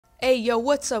Hey yo,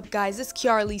 what's up guys? It's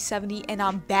Kiarly70 and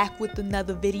I'm back with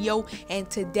another video, and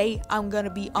today I'm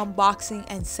gonna be unboxing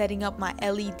and setting up my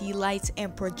LED lights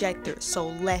and projector. So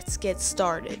let's get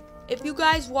started. If you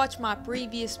guys watched my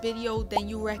previous video, then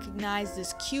you recognize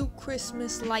this cute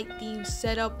Christmas light theme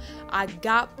setup. I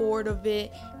got bored of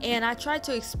it and I tried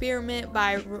to experiment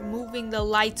by removing the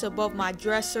lights above my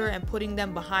dresser and putting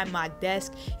them behind my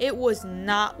desk. It was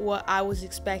not what I was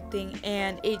expecting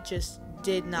and it just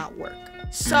did not work.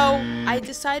 So I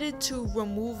decided to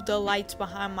remove the lights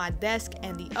behind my desk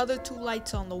and the other two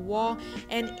lights on the wall,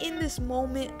 and in this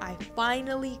moment I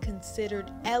finally considered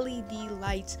LED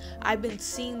lights. I've been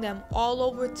seeing them all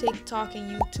over TikTok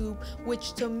and YouTube,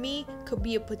 which to me could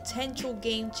be a potential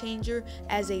game changer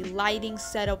as a lighting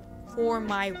setup for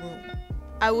my room.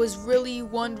 I was really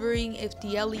wondering if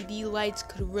the LED lights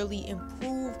could really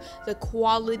improve the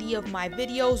quality of my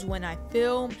videos when I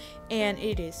film, and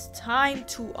it is time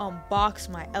to unbox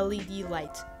my LED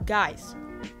lights. Guys,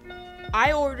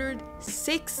 I ordered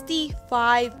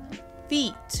 65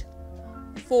 feet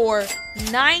for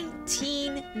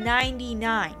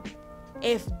 $19.99.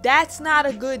 If that's not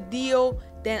a good deal,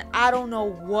 then I don't know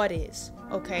what is.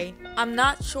 Okay, I'm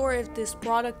not sure if this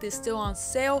product is still on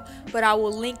sale, but I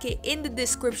will link it in the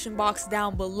description box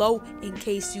down below in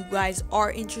case you guys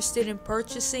are interested in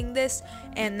purchasing this.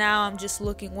 And now I'm just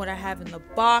looking what I have in the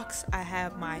box. I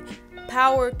have my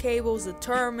power cables, the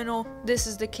terminal. This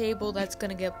is the cable that's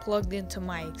gonna get plugged into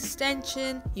my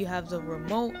extension. You have the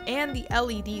remote and the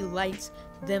LED lights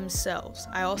themselves.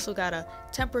 I also got a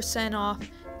 10% off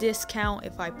discount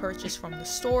if I purchase from the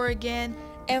store again.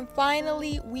 And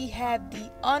finally, we have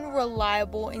the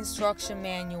unreliable instruction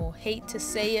manual. Hate to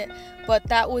say it, but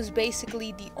that was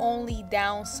basically the only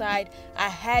downside. I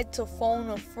had to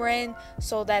phone a friend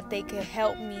so that they could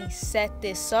help me set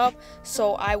this up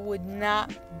so I would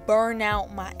not burn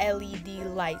out my LED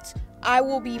lights. I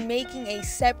will be making a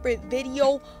separate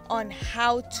video on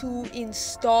how to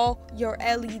install your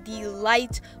LED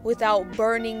lights without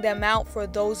burning them out for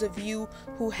those of you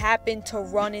who happen to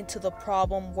run into the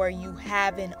problem where you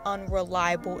have an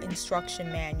unreliable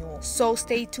instruction manual. So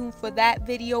stay tuned for that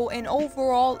video, and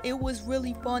overall it was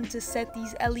really fun to set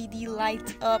these LED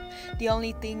lights up. The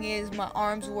only thing is my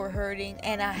arms were hurting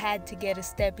and I had to get a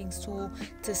stepping stool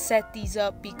to set these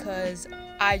up because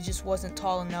I just wasn't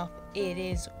tall enough. It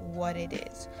is what it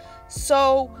is.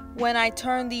 So when I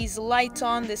turned these lights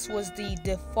on, this was the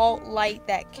default light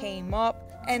that came up,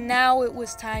 and now it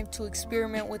was time to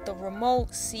experiment with the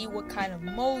remote, see what kind of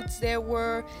modes there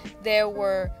were. There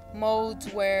were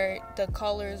modes where the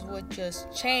colors would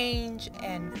just change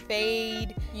and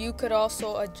fade. You could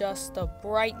also adjust the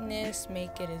brightness,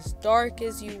 make it as dark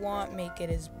as you want, make it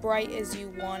as bright as you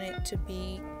want it to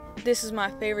be. This is my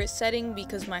favorite setting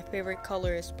because my favorite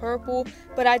color is purple,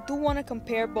 but I do want to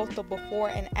compare both the before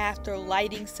and after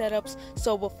lighting setups.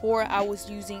 So before I was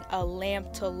using a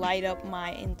lamp to light up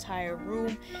my entire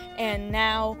room, and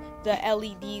now the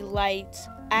LED lights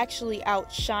actually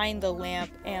outshine the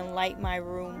lamp and light my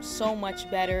room so much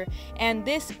better, and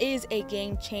this is a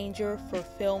game changer for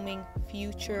filming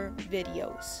future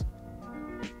videos.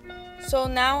 So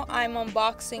now I'm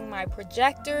unboxing my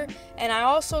projector, and I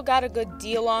also got a good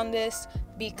deal on this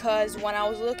because when I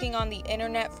was looking on the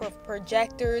internet for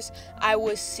projectors, I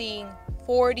was seeing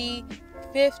 $40,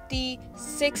 $50,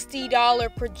 $60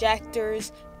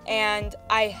 projectors, and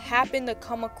I happened to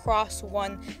come across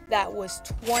one that was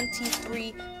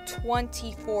 $23,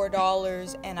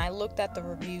 $24, and I looked at the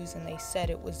reviews and they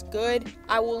said it was good.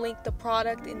 I will link the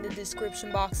product in the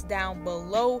description box down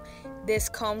below. This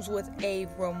comes with a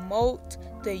remote,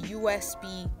 the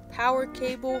USB power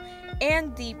cable,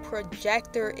 and the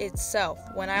projector itself.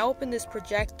 When I opened this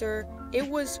projector, it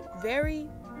was very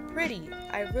pretty.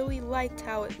 I really liked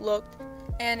how it looked.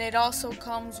 And it also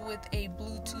comes with a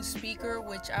Bluetooth speaker,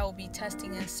 which I will be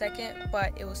testing in a second,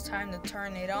 but it was time to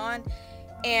turn it on.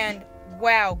 And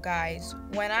wow, guys,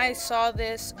 when I saw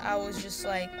this, I was just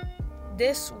like,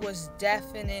 this was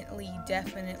definitely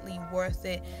worth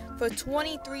it. For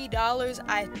 $23,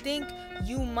 I think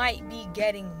you might be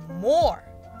getting more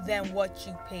than what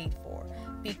you paid for,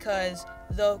 because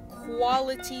the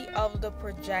quality of the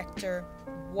projector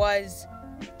was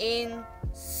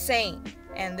insane.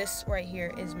 And this right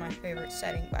here is my favorite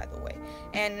setting, by the way.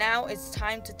 And now it's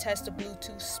time to test the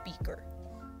Bluetooth speaker.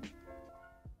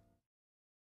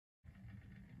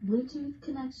 Bluetooth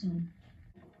connection.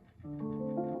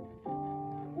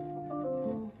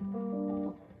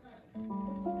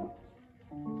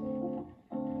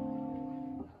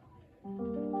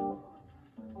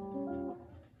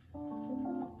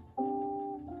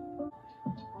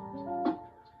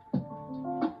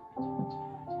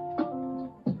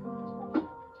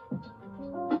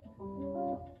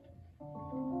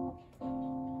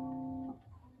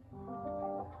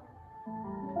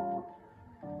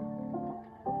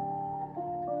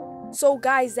 So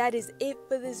guys, that is it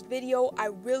for this video. I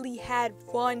really had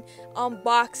fun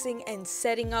unboxing and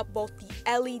setting up both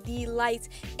the LED lights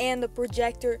and the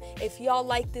projector. If y'all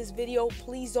like this video,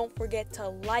 please don't forget to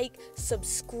like,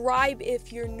 subscribe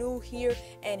if you're new here,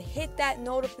 and hit that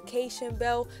notification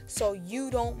bell so you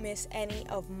don't miss any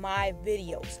of my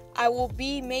videos. I will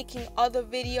be making other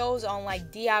videos on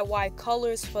like DIY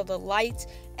colors for the lights.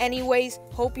 Anyways,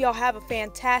 hope y'all have a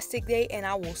fantastic day, and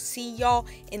I will see y'all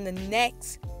in the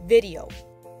next video.